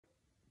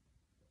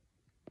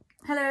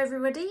Hello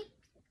everybody.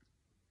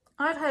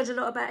 I've heard a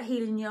lot about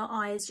healing your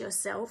eyes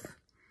yourself,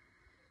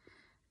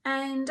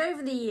 and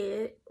over the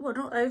year, well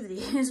not over the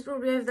years,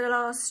 probably over the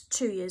last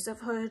 2 years,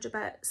 I've heard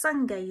about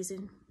sun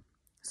gazing.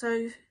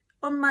 So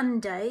on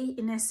Monday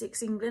in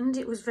Essex, England,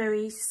 it was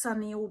very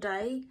sunny all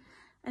day,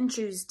 and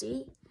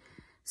Tuesday.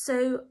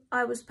 So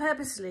I was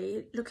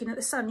purposely looking at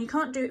the sun. You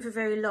can't do it for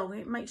very long,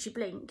 it makes you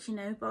blink, you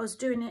know, but I was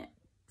doing it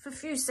for a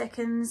few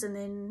seconds and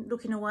then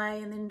looking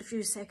away and then a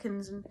few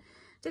seconds, and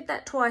did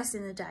that twice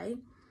in the day.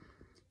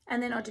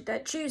 And then I did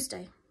that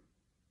Tuesday.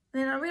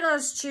 And then I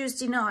realised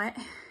Wednesday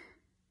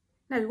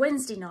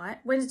night,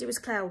 Wednesday was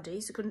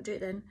cloudy, so I couldn't do it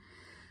then.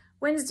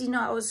 Wednesday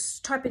night I was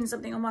typing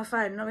something on my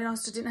phone and I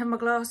realised I didn't have my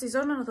glasses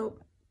on, and I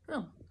thought,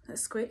 oh,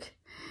 that's quick.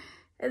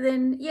 And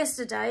then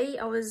yesterday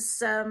I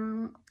was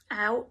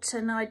out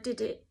and I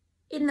did it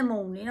in the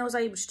morning. I was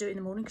able to do it in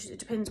the morning because it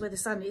depends where the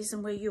sun is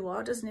and where you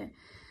are, doesn't it?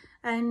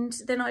 And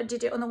then I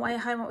did it on the way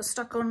home. I was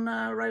stuck on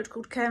a road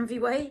called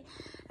Canvey Way,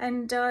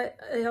 and I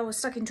was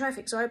stuck in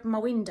traffic, so I opened my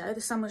window.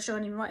 The sun was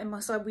shining right in my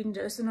side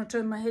window, so then I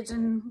turned my head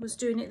and was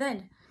doing it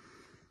then.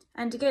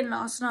 And again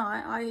last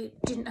night I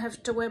didn't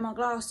have to wear my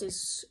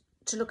glasses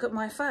to look at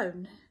my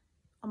phone.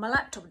 On my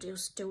laptop I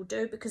still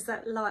do, because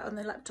that light on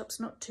the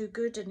laptop's not too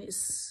good and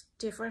it's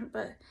different.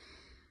 But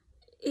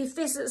if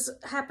this has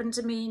happened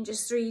to me in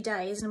just 3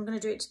 days, and I'm going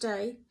to do it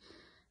today,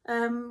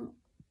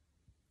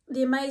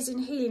 the amazing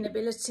healing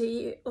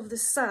ability of the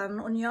sun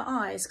on your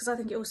eyes, because I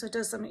think it also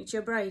does something to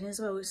your brain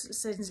as well. It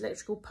sends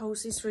electrical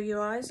pulses through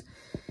your eyes.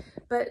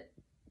 But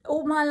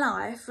all my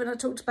life, and I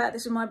talked about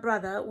this with my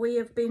brother, we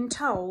have been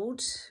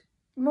told,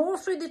 more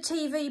through the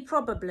TV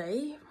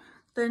probably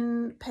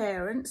than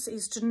parents,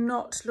 is to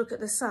not look at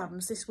the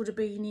suns. This would have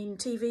been in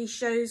TV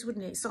shows,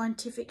 wouldn't it?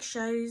 Scientific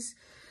shows,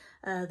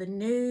 the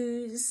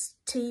news,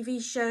 TV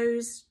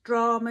shows,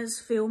 dramas,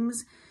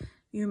 films.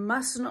 You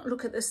must not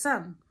look at the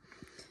sun.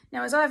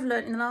 Now, as I've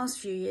learnt in the last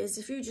few years,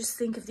 if you just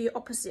think of the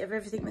opposite of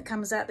everything that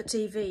comes out the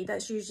TV,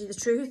 that's usually the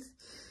truth.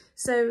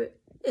 So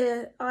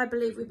I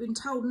believe we've been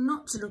told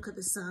not to look at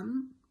the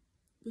sun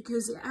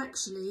because it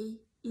actually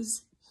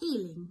is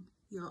healing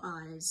your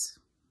eyes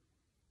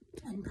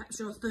and perhaps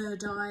your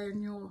third eye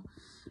and your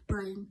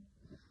brain,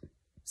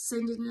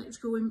 sending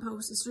electrical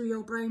impulses through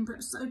your brain,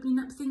 perhaps opening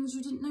up things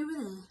you didn't know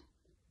were there.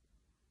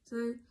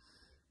 So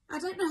I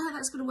don't know how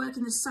that's going to work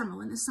in the summer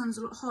when the sun's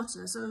a lot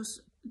hotter. So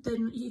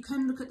then you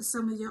can look at the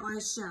sun with your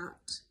eyes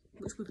shut,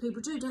 which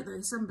people do, don't they,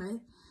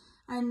 sunbathe.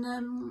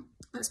 And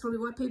that's probably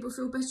why people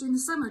feel better in the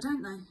summer,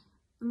 don't they,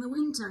 than the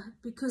winter,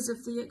 because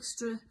of the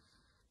extra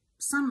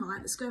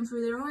sunlight that's going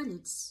through their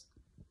eyelids.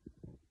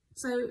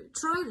 So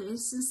try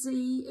this and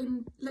see,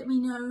 and let me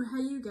know how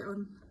you get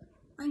on.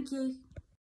 Thank you.